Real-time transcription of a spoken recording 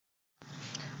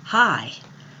Hi,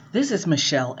 this is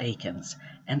Michelle Akins,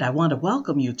 and I want to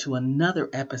welcome you to another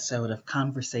episode of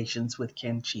Conversations with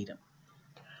Ken Cheatham.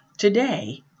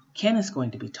 Today, Ken is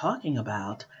going to be talking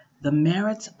about the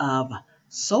merits of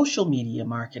social media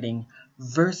marketing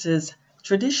versus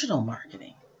traditional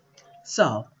marketing.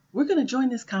 So, we're going to join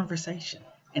this conversation,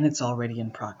 and it's already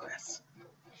in progress.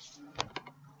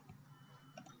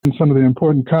 And some of the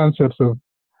important concepts of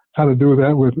how to do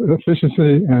that with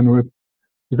efficiency and with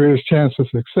the greatest chance of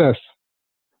success.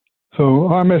 So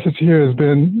our message here has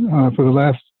been for the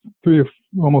last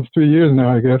almost 3 years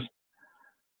now, I guess,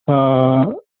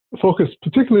 focused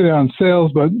particularly on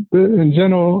sales, but in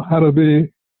general, how to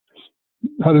be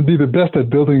the best at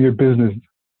building your business.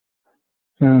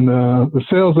 And the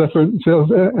sales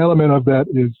element of that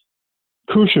is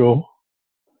crucial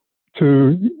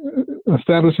to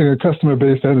establishing a customer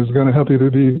base that is going to help you to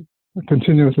be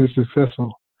continuously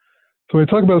successful. So we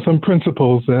talk about some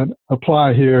principles that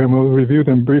apply here, and we'll review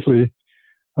them briefly.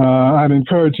 I'd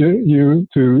encourage you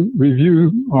to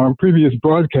review our previous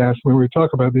broadcast when we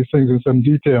talk about these things in some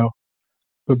detail.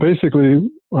 But basically,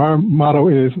 our motto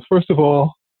is, first of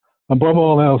all, above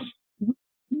all else,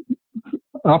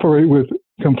 operate with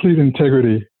complete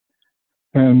integrity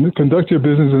and conduct your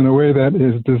business in a way that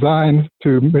is designed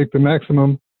to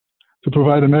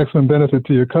provide the maximum benefit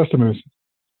to your customers.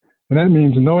 And that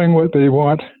means knowing what they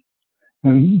want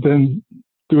and then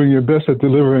doing your best at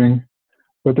delivering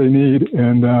what they need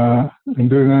and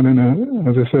doing that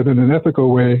as I said, in an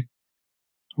ethical way,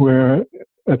 where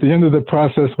at the end of the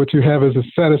process, what you have is a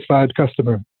satisfied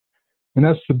customer. And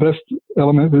that's the best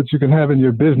element that you can have in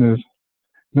your business.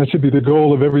 And that should be the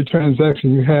goal of every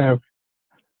transaction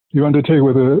you undertake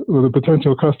with a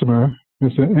potential customer,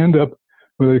 is to end up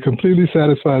with a completely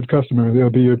satisfied customer.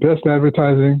 They'll be your best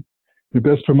advertising, your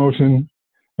best promotion,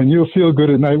 and you'll feel good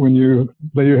at night when you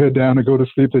lay your head down and go to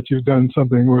sleep that you've done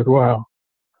something worthwhile.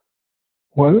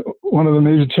 One of the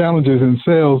major challenges in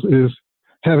sales is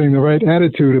having the right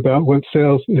attitude about what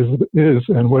sales is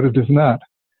and what it is not.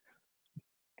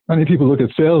 Many people look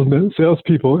at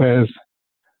salespeople as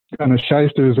kind of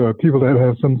shysters or people that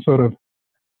have some sort of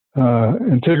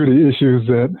integrity issues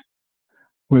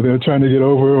where they're trying to get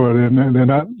over, or they're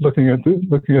not looking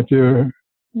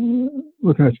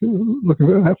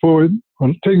forward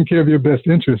on taking care of your best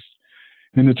interests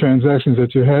in the transactions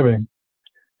that you're having.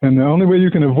 And the only way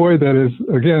you can avoid that is,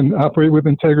 again, operate with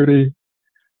integrity,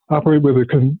 operate with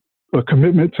a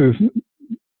commitment to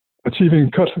achieving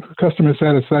customer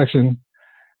satisfaction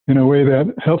in a way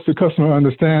that helps the customer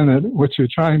understand that what you're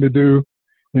trying to do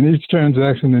in each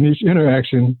transaction and each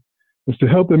interaction is to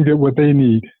help them get what they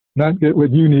need, not get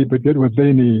what you need, but get what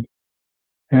they need.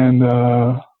 And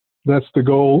that's the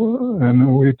goal.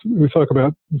 And we talk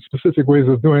about specific ways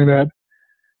of doing that.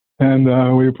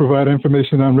 And we provide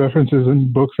information on references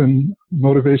and books and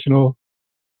motivational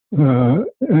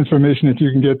information that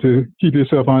you can get to keep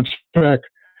yourself on track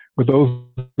with those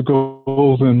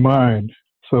goals in mind.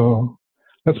 So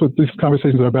that's what these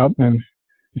conversations are about. And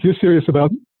if you're serious about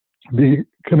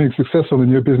becoming successful in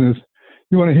your business,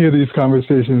 you want to hear these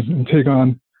conversations and take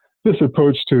on this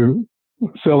approach to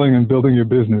selling and building your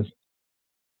business.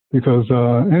 Because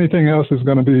anything else is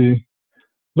going to be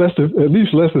at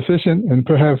least less efficient and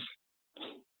perhaps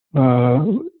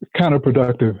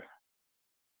counterproductive.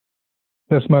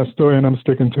 That's my story, and I'm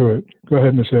sticking to it. Go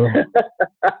ahead, Michelle.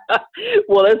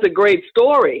 Well, that's a great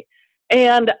story.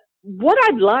 And what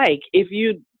I'd like, if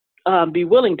you'd be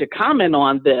willing to comment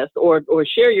on this or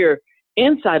share your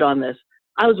insight on this,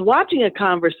 I was watching a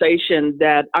conversation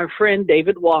that our friend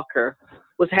David Walker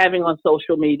was having on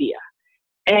social media.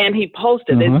 And he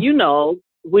posted, and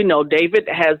we know David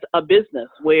has a business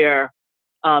where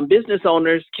business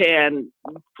owners can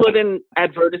put an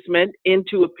advertisement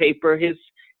into a paper, his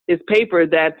paper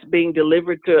that's being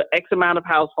delivered to X amount of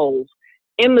households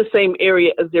in the same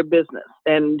area as their business.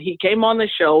 And he came on the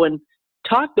show and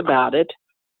talked about it.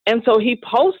 And so he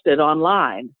posted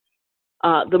online,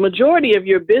 the majority of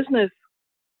your business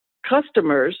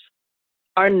customers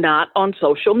are not on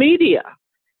social media.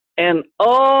 And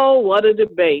oh, what a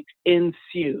debate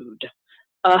ensued.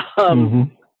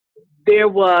 There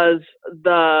was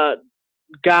the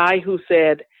guy who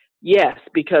said, yes,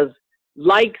 because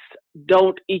likes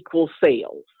don't equal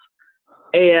sales.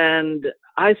 And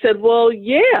I said, well,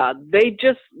 yeah, they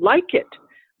just like it.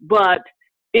 But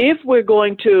if we're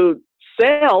going to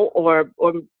sell or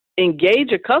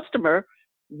engage a customer,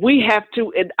 we have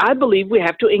to, and I believe we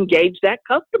have to engage that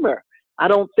customer. I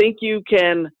don't think you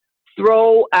can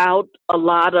throw out a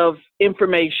lot of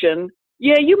information.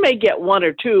 Yeah, you may get one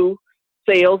or two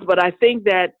sales, but I think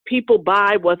that people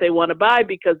buy what they want to buy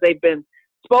because they've been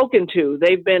spoken to.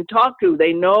 They've been talked to.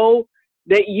 They know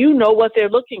that you know what they're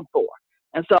looking for.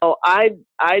 And so I'd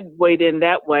weighed in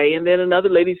that way. And then another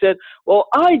lady said, well,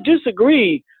 I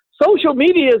disagree. Social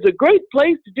media is a great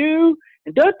place to do,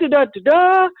 and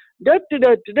da-da-da-da-da,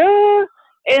 da-da-da-da-da.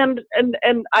 And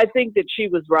I think that she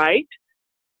was right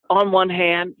on one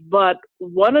hand, but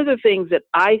one of the things that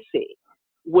I see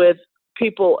with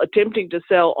people attempting to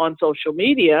sell on social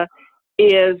media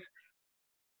is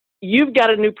you've got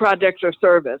a new product or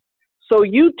service. So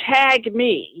you tag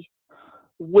me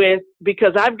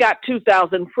because I've got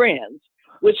 2,000 friends,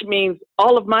 which means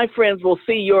all of my friends will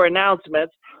see your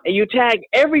announcements, and you tag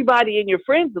everybody in your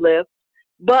friends list,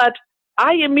 but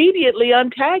I immediately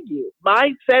untag you.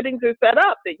 My settings are set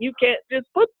up that you can't just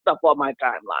put stuff on my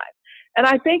timeline. And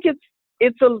I think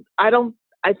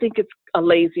I think it's a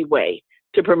lazy way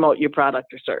to promote your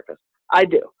product or service. I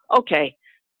do. Okay,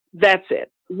 that's it.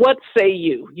 What say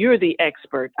you? You're the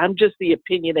expert. I'm just the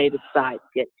opinionated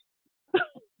sidekick.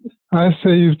 I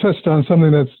say you've touched on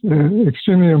something that's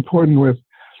extremely important with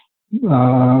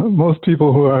most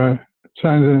people who are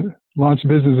trying to launch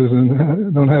businesses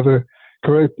and don't have a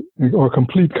correct or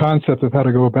complete concept of how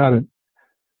to go about it.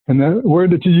 And that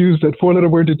word that you use, that four-letter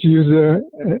word that you use there,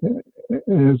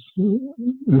 is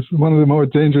one of the more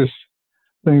dangerous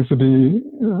things to be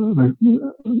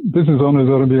business owners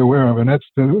ought to be aware of, and that's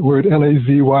the word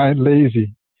L-A-Z-Y,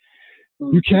 lazy.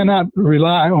 You cannot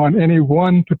rely on any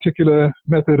one particular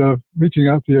method of reaching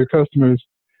out to your customers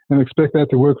and expect that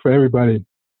to work for everybody.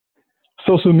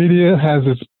 Social media has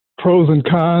its pros and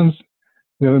cons,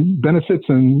 benefits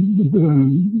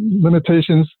and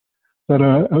limitations that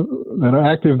are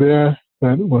active there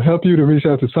that will help you to reach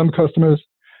out to some customers,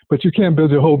 but you can't build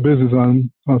your whole business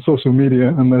on social media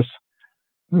unless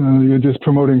you're just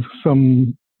promoting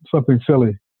something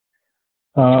silly.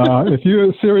 If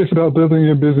you're serious about building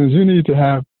your business, you need to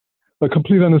have a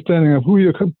complete understanding of who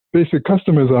your basic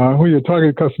customers are, who your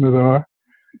target customers are,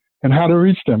 and how to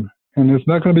reach them. And it's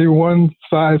not going to be one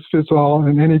size fits all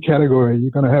in any category.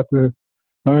 You're going to have to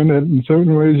learn that in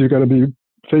certain ways you've got to be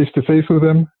face to face with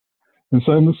them. In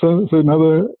certain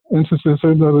other instances,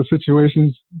 certain other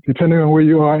situations, depending on where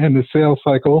you are in the sales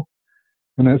cycle,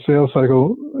 and that sales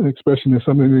cycle expression is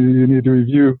something that you need to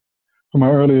review from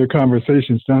our earlier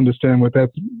conversations to understand what that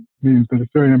means, but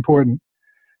it's very important.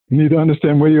 You need to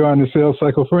understand where you are in the sales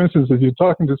cycle. For instance, if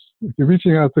you're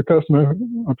reaching out to customer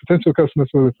or potential customers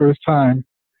for the first time,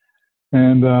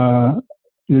 and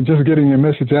you're just getting your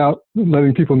message out,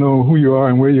 letting people know who you are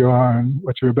and where you are and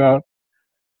what you're about,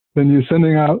 then you're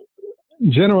sending out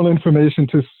general information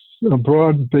to a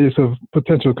broad base of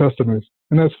potential customers,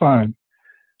 and that's fine.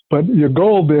 But your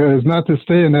goal there is not to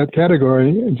stay in that category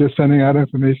and just sending out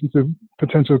information to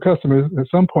potential customers. At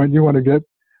some point, you want to get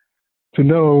to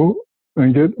know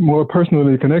and get more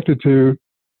personally connected to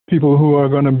people who are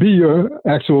going to be your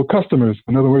actual customers.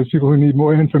 In other words, people who need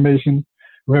more information,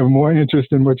 who have more interest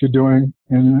in what you're doing,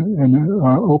 and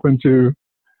are open to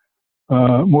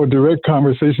more direct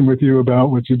conversation with you about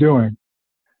what you're doing.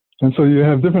 And so you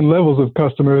have different levels of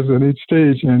customers at each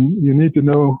stage, and you need to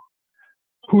know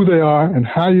who they are and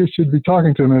how you should be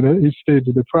talking to them at each stage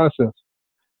of the process.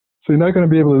 So you're not going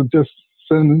to be able to just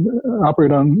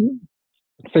operate on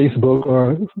Facebook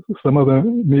or some other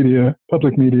media,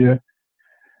 public media,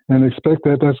 and expect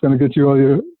that that's going to get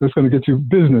you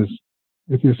business.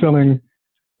 If you're selling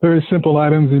very simple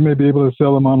items, you may be able to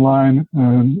sell them online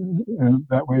and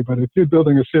that way. But if you're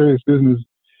building a serious business,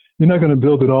 you're not going to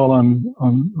build it all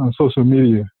on social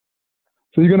media.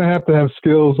 So you're going to have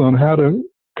skills on how to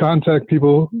contact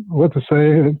people, what to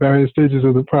say at various stages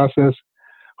of the process,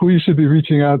 who you should be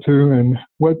reaching out to, and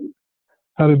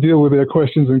how to deal with their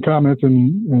questions and comments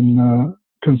and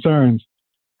concerns.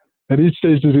 At each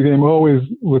stage of the game, always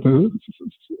with the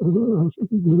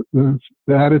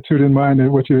attitude in mind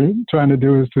that what you're trying to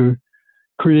do is to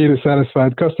create a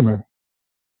satisfied customer.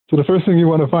 So the first thing you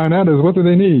want to find out is, what do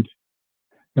they need?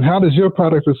 And how does your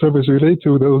product or service relate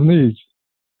to those needs?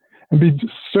 And be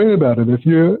straight about it. If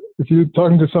you're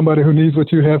talking to somebody who needs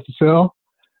what you have to sell,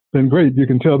 then great. You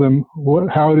can tell them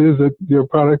how it is that your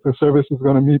product or service is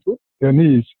going to meet their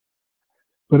needs.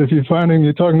 But if you're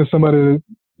talking to somebody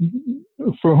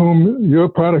for whom your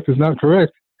product is not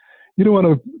correct, you don't want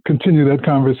to continue that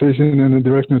conversation in the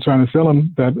direction of trying to sell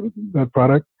them that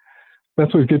product.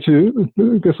 That's what gets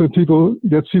people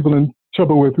in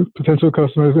trouble with potential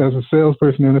customers as a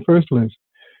salesperson in the first place.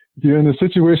 If you're in a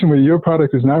situation where your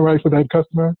product is not right for that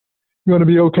customer, you want to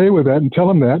be okay with that and tell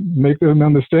them that, make them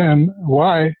understand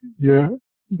why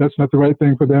that's not the right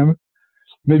thing for them.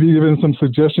 Maybe give them some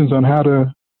suggestions on how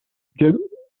to get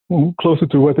closer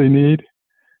to what they need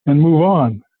and move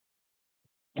on.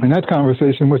 In that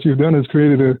conversation, what you've done is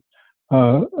created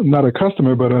not a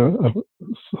customer, but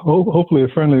hopefully a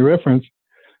friendly reference,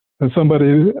 and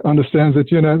somebody understands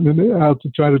that you're not out to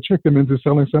try to trick them into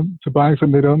buying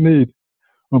something they don't need,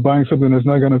 or buying something that's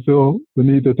not going to fill the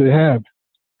need that they have.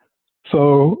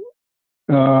 So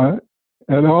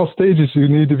at all stages, you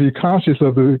need to be conscious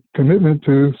of the commitment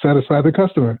to satisfy the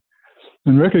customer,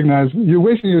 and recognize you're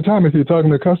wasting your time if you're talking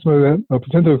to a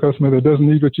potential customer that doesn't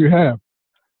need what you have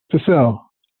to sell.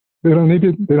 They don't need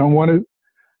it. They don't want it.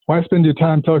 Why spend your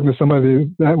time talking to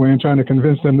somebody that way and trying to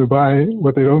convince them to buy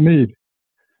what they don't need?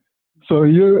 So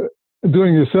you're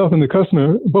doing yourself and the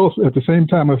customer both at the same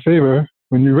time a favor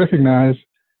when you recognize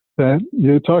that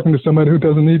you're talking to somebody who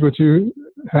doesn't need what you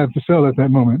have to sell at that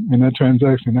moment in that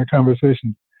transaction, that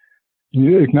conversation.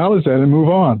 You acknowledge that and move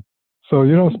on. So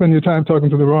you don't spend your time talking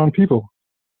to the wrong people.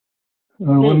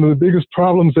 One of the biggest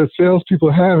problems that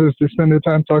salespeople have is they spend their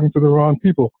time talking to the wrong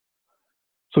people.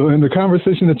 So in the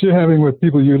conversation that you're having with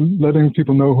people, you're letting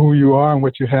people know who you are and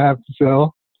what you have to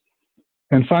sell,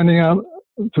 and finding out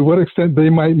to what extent they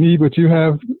might need what you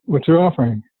have, what you're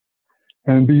offering.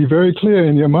 And be very clear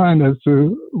in your mind as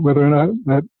to whether or not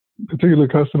that particular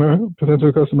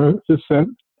potential customer fits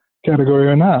that category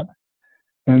or not.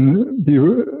 And be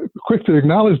quick to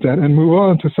acknowledge that and move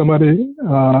on to somebody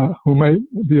who might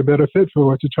be a better fit for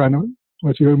what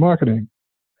you're marketing.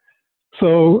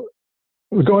 So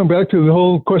going back to the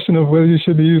whole question of whether you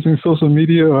should be using social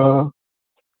media or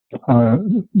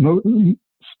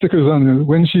stickers on the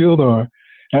windshield or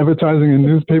advertising in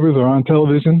newspapers or on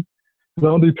television, it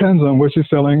all depends on what you're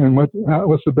selling and what's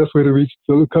the best way to reach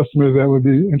the customers that would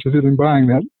be interested in buying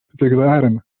that particular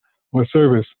item or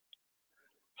service.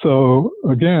 So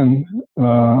again,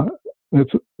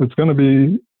 it's going to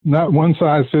be not one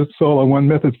size fits all or one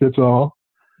method fits all,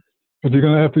 but you're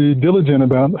going to have to be diligent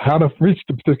about how to reach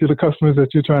the particular customers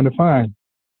that you're trying to find.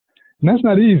 And that's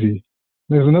not easy.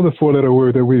 There's another four-letter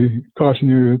word that we caution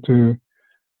you to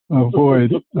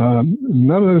avoid.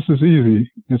 None of this is easy.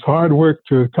 It's hard work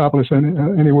to accomplish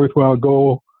any worthwhile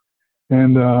goal,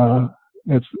 and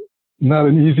it's not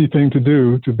an easy thing to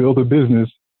do to build a business,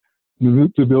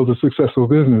 to build a successful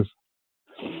business.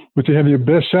 But you have your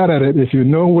best shot at it if you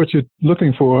know what you're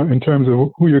looking for in terms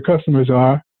of who your customers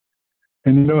are,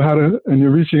 and you know and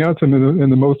you're reaching out to them in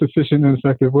the most efficient and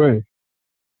effective way.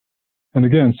 And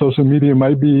again, social media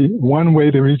might be one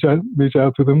way to reach out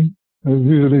to them.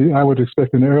 Usually, I would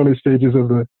expect in the early stages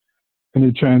of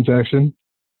any transaction.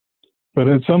 But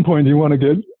at some point, you want to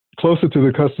get closer to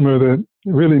the customer that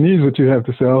really needs what you have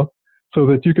to sell, so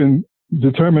that you can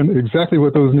determine exactly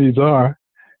what those needs are,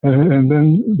 and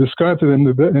then describe to them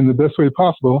in the best way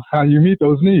possible how you meet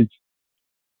those needs.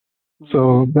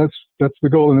 So that's the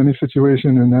goal in any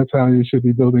situation, and that's how you should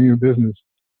be building your business.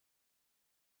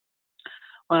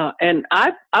 Well, and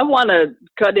I want to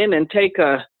cut in and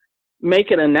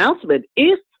make an announcement.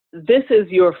 If this is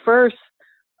your first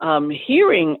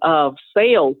hearing of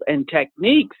sales and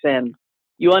techniques, and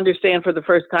you understand for the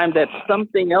first time that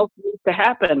something else needs to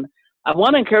happen, I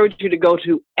want to encourage you to go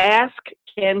to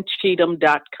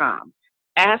askkencheatham.com,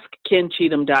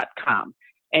 askkencheatham.com,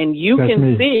 and you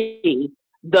can see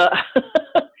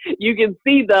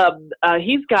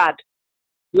he's got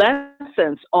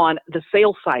lessons on the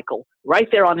sales cycle right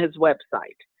there on his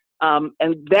website.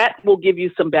 And that will give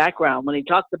you some background when he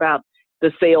talks about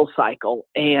the sales cycle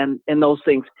and those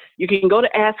things. You can go to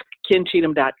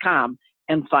askkencheatham.com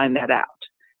and find that out.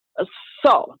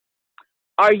 So,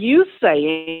 are you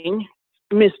saying,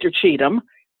 Mr. Cheatham,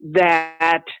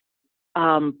 that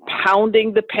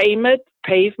pounding the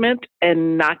pavement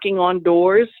and knocking on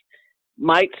doors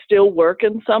might still work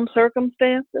in some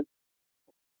circumstances?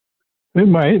 It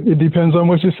might. It depends on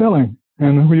what you're selling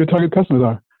and who your target customers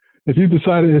are. If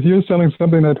you're selling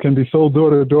something that can be sold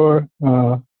door to door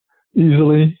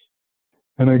easily,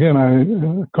 and again,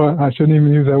 I shouldn't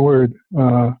even use that word,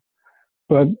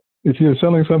 but if you're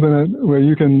selling something where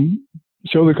you can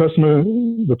show the customer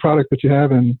the product that you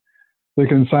have and they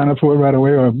can sign up for it right away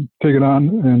or take it on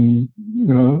and,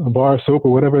 a bar of soap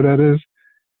or whatever that is,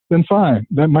 then fine.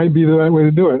 That might be the right way to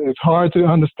do it. It's hard to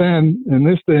understand in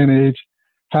this day and age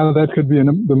how that could be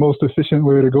the most efficient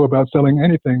way to go about selling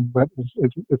anything, but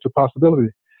it's a possibility.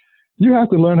 You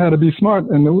have to learn how to be smart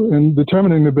in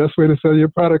determining the best way to sell your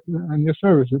product and your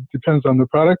service. It depends on the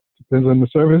product, depends on the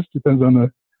service, depends on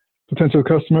the potential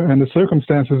customer and the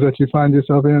circumstances that you find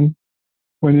yourself in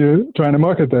when you're trying to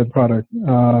market that product.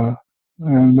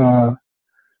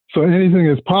 So anything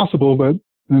is possible, but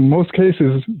in most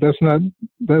cases,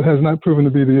 that has not proven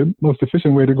to be the most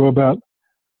efficient way to go about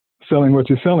selling what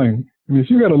you're selling. I mean, if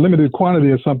you've got a limited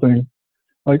quantity of something,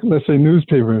 like let's say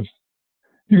newspapers,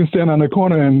 you can stand on the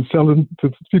corner and sell them to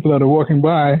people that are walking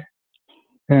by,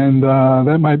 and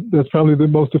that's probably the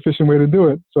most efficient way to do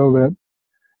it, so that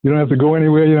you don't have to go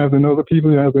anywhere, you don't have to know the people,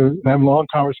 you don't have to have long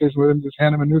conversations with them, just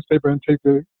hand them a newspaper and take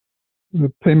the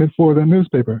payment for the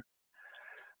newspaper.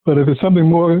 But if it's something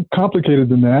more complicated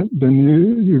than that,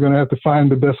 then you're going to have to find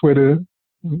the best way to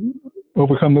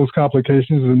overcome those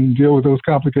complications and deal with those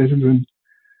complications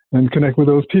and connect with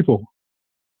those people.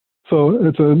 So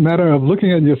it's a matter of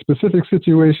looking at your specific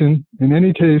situation. In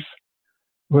any case,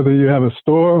 whether you have a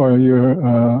store or you're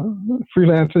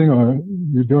freelancing or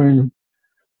you're doing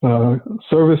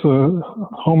service or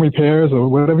home repairs or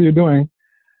whatever you're doing,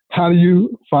 how do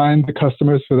you find the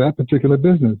customers for that particular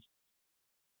business?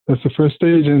 That's the first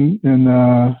stage in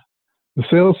the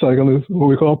sales cycle, is what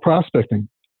we call prospecting.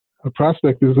 A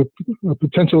prospect is a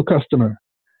potential customer.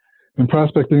 And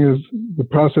prospecting is the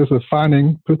process of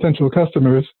finding potential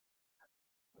customers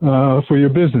for your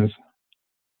business.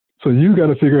 So you got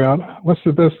to figure out what's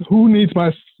the best, who needs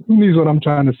what I'm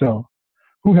trying to sell?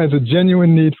 Who has a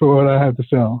genuine need for what I have to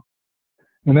sell?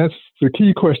 And that's the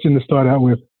key question to start out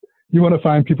with. You want to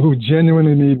find people who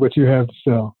genuinely need what you have to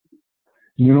sell.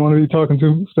 And you don't want to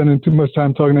be spending too much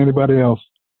time talking to anybody else.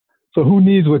 So who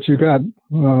needs what you got?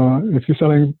 If you're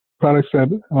selling products that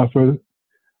are for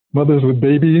mothers with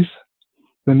babies,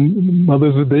 then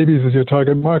mothers with babies is your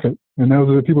target market. And those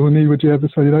are the people who need what you have to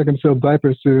sell. You're not going to sell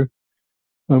diapers to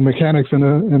mechanics in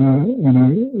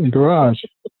a garage.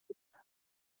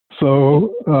 So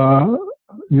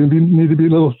you need to be a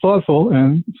little thoughtful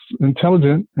and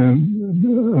intelligent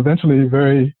and eventually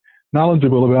very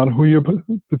knowledgeable about who your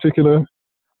particular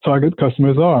target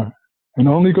customers are. And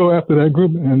only go after that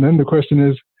group. And then the question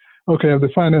is, okay, I've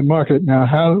defined that market. Now,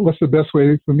 what's the best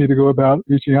way for me to go about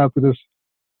reaching out to this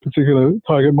particular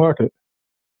target market?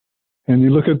 And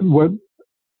you look at what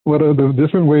are the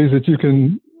different ways that you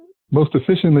can most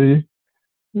efficiently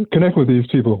connect with these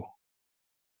people.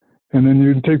 And then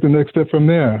you take the next step from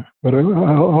there. But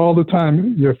all the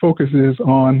time, your focus is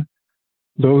on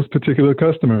those particular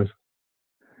customers.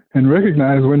 And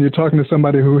recognize when you're talking to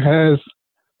somebody who has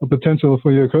a potential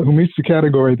who meets the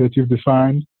category that you've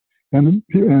defined, and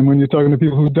when you're talking to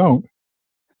people who don't.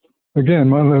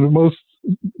 Again, one of the most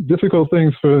difficult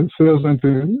things for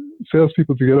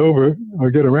salespeople to get over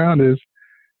or get around is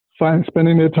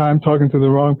spending their time talking to the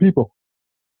wrong people.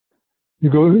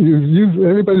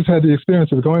 Everybody's had the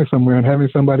experience of going somewhere and having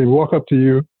somebody walk up to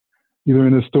you, either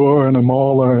in a store or in a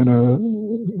mall or in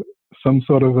some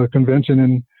sort of a convention,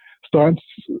 and start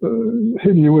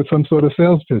hitting you with some sort of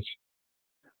sales pitch.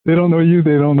 They don't know you.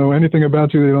 They don't know anything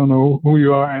about you. They don't know who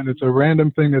you are. And it's a random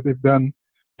thing that they've done,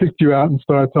 picked you out and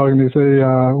started talking. They say,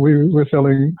 we're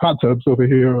selling hot tubs over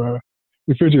here or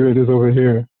refrigerators over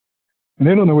here. And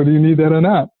they don't know whether you need that or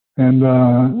not. And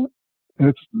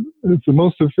it's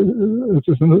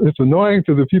annoying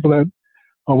to the people that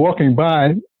are walking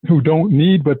by who don't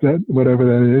need whatever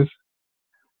that is.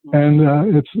 And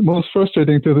it's most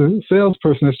frustrating to the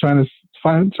salesperson that's trying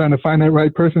to find that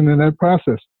right person in that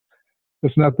process.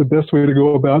 It's not the best way to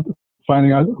go about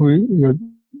finding out who your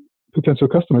potential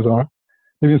customers are.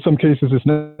 Maybe in some cases it's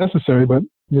necessary, but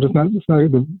it's not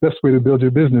the best way to build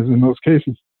your business in most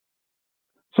cases.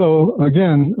 So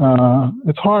again,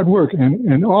 it's hard work,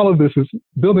 and all of this is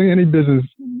building any business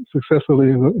successfully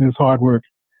is hard work.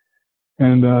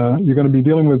 And you're going to be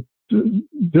dealing with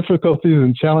difficulties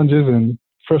and challenges and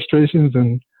frustrations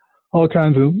and all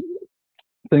kinds of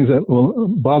things that will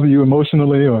bother you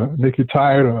emotionally or make you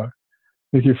tired or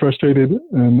make you frustrated.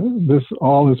 And this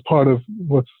all is part of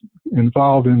what's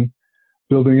involved in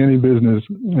building any business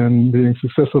and being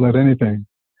successful at anything.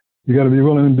 You got to be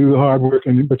willing to do the hard work,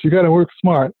 but you got to work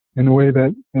smart in a way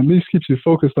that at least keeps you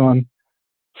focused on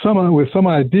with some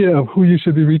idea of who you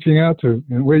should be reaching out to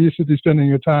and where you should be spending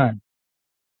your time.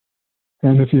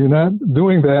 And if you're not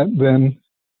doing that, then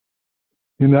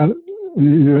you're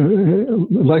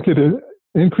likely to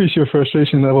increase your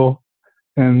frustration level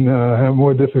and have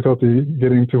more difficulty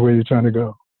getting to where you're trying to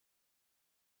go.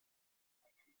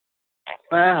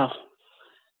 Wow.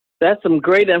 That's some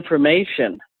great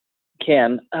information,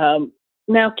 Ken.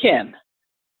 Now, Ken,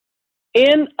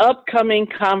 in upcoming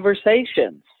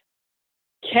conversations,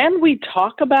 can we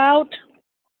talk about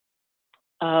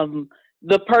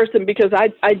the person? Because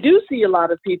I do see a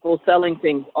lot of people selling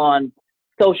things on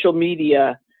social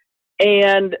media,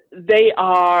 and they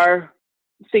are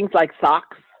things like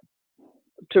socks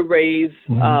to raise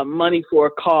money for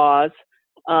a cause,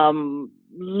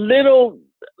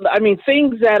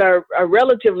 things that are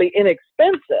relatively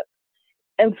inexpensive.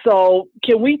 And so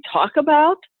can we talk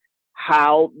about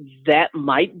how that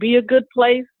might be a good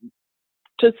place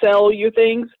to sell your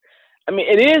things? I mean,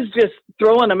 it is just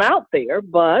throwing them out there,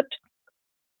 but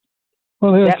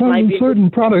well, there are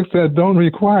certain products that don't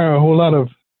require a whole lot of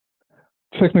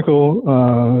technical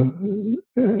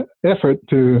effort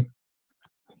to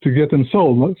get them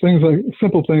sold. Things like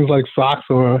simple things like socks,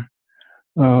 or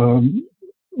where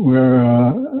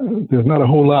there's not a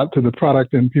whole lot to the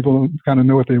product and people kind of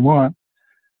know what they want.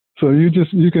 So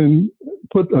you can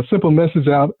put a simple message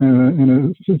out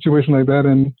in a situation like that,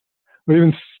 and or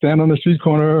even stand on the street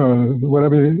corner or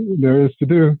whatever there is to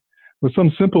do with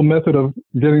some simple method of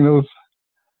getting those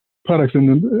products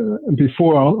in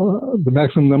before the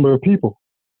maximum number of people.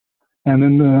 And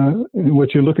then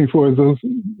what you're looking for is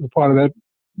part of that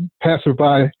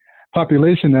passerby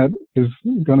population that is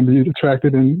going to be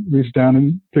attracted and reach down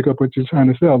and pick up what you're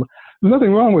trying to sell. There's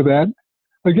nothing wrong with that.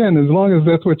 Again, as long as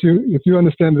that's if you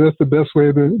understand that that's the best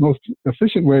way, the most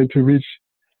efficient way to reach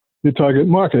your target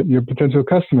market, your potential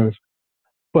customers.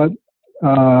 But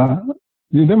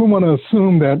you never want to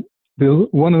assume that there's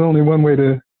one and only one way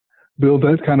to build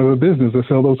that kind of a business or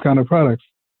sell those kind of products.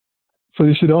 So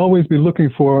you should always be looking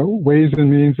for ways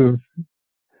and means of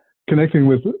connecting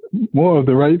with more of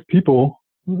the right people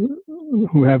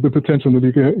who have the potential to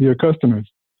be your customers.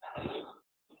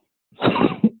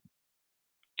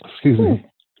 Excuse me.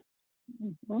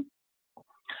 Mm-hmm.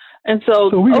 And so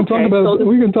we can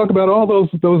talk about all those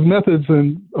methods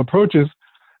and approaches,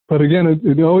 but again,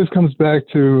 it always comes back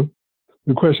to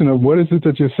the question of what is it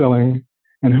that you're selling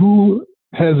and who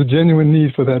has a genuine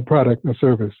need for that product or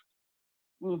service.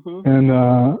 Mm-hmm.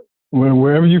 And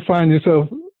wherever you find yourself,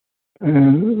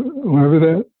 and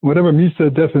whatever meets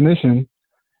that definition,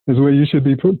 is where you should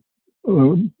be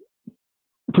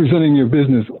presenting your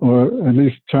business, or at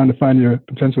least trying to find your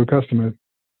potential customers.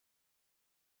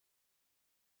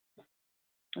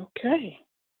 Okay.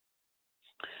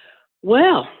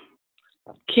 Well,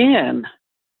 Ken,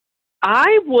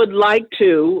 I would like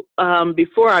to,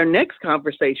 before our next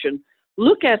conversation,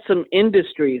 look at some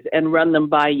industries and run them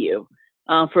by you.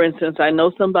 For instance, I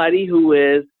know somebody who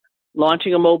is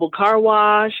launching a mobile car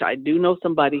wash. I do know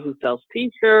somebody who sells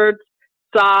T-shirts,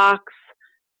 socks,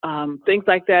 things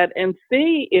like that, and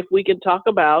see if we can talk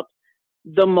about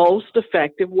the most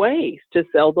effective ways to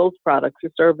sell those products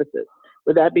or services.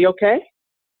 Would that be okay?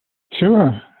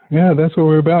 Sure. Yeah, that's what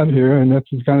we're about here, and that's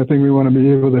the kind of thing we want to be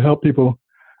able to help people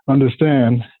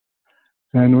understand.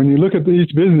 And when you look at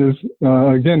each business,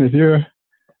 again, if you're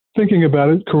thinking about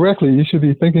it correctly, you should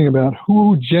be thinking about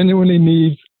who genuinely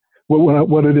needs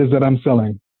what it is that I'm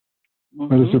selling. Mm-hmm.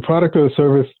 Whether it's a product or a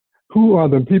service, who are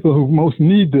the people who most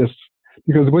need this?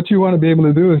 Because what you want to be able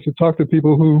to do is to talk to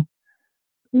people who,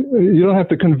 you don't have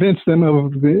to convince them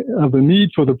of the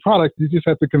need for the product. You just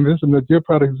have to convince them that your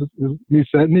product meets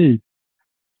that need.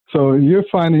 So you're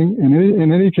finding,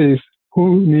 in any case,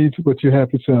 who needs what you have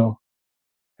to sell.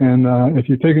 And if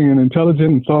you're taking an intelligent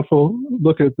and thoughtful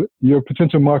look at your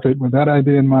potential market with that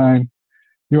idea in mind,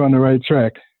 you're on the right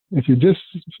track. If you're just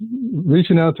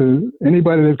reaching out to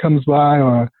anybody that comes by,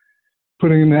 or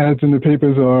putting ads in the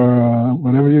papers, or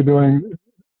whatever you're doing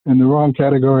in the wrong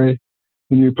category,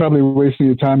 then you're probably wasting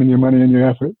your time and your money and your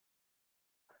effort.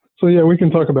 So yeah, we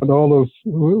can talk about all those,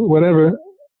 whatever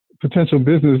potential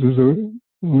businesses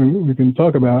we can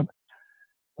talk about.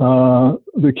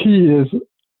 The key is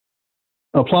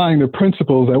applying the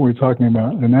principles that we're talking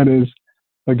about, and that is,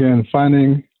 again,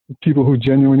 finding people who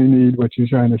genuinely need what you're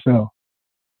trying to sell.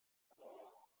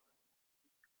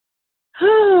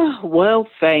 Well,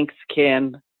 thanks,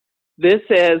 Ken. This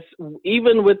has,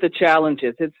 even with the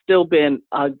challenges, it's still been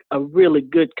a really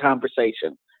good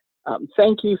conversation.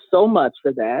 Thank you so much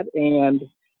for that. And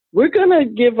we're going to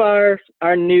give our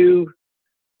new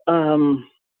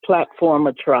platform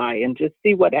a try and just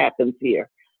see what happens here.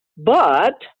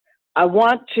 But I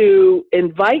want to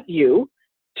invite you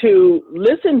to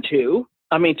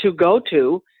go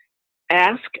to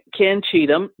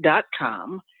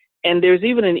askkencheatham.com. And there's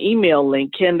even an email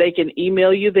link. Ken, they can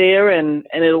email you there, and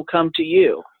it'll come to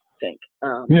you, I think.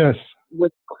 Yes.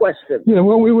 With questions. Yeah,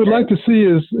 what we would like to see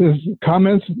is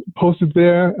comments posted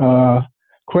there,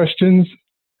 questions,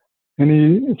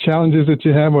 any challenges that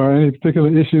you have, or any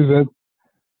particular issues that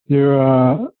you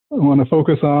want to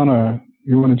focus on, or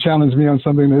you want to challenge me on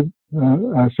something that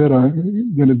I said, or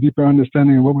get a deeper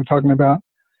understanding of what we're talking about.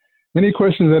 Any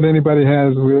questions that anybody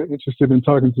has, we're interested in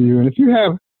talking to you. And if you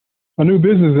have a new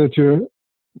business that you're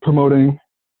promoting,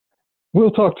 we'll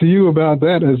talk to you about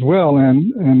that as well,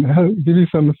 and give you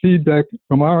some feedback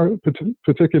from our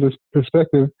particular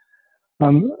perspective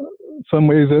on some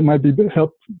ways that might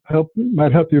help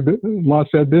you launch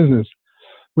that business.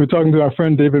 We were talking to our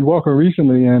friend David Walker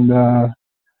recently, and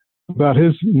about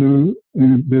his new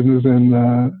business, and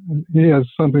he has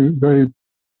something that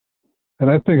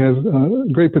I think has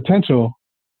great potential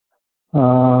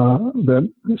that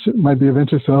might be of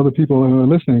interest to other people who are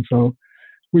listening. So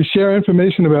we share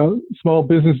information about small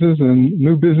businesses and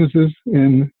new businesses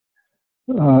in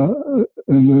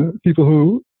the people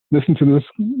who listen to this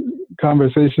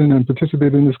conversation and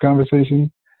participate in this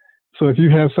conversation. So if you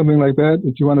have something like that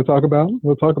you want to talk about,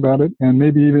 we'll talk about it, and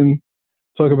maybe even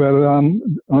talk about it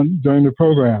on during the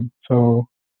program. So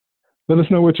let us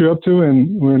know what you're up to,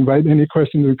 and we'll invite any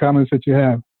questions or comments that you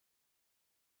have.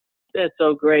 That's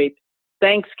so great.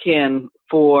 Thanks, Ken,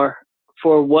 for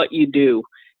what you do.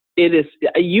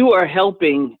 You are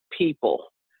helping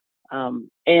people.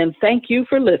 And thank you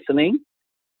for listening.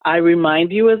 I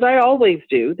remind you, as I always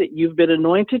do, that you've been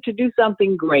anointed to do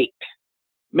something great.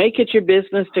 Make it your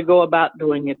business to go about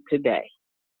doing it today.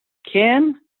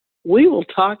 Ken, we will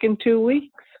talk in 2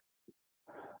 weeks.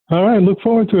 All right. Look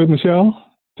forward to it,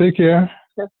 Michelle. Take care.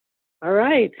 All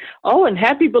right. Oh, and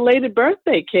happy belated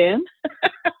birthday, Ken.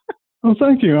 Oh,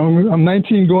 thank you. I'm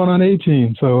 19 going on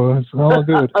 18, so it's all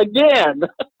good.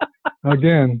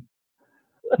 Again.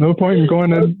 No point in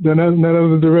going in that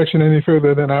other direction any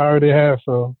further than I already have,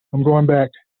 so I'm going back.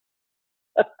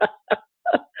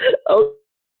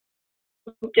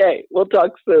 Okay, we'll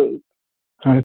talk soon.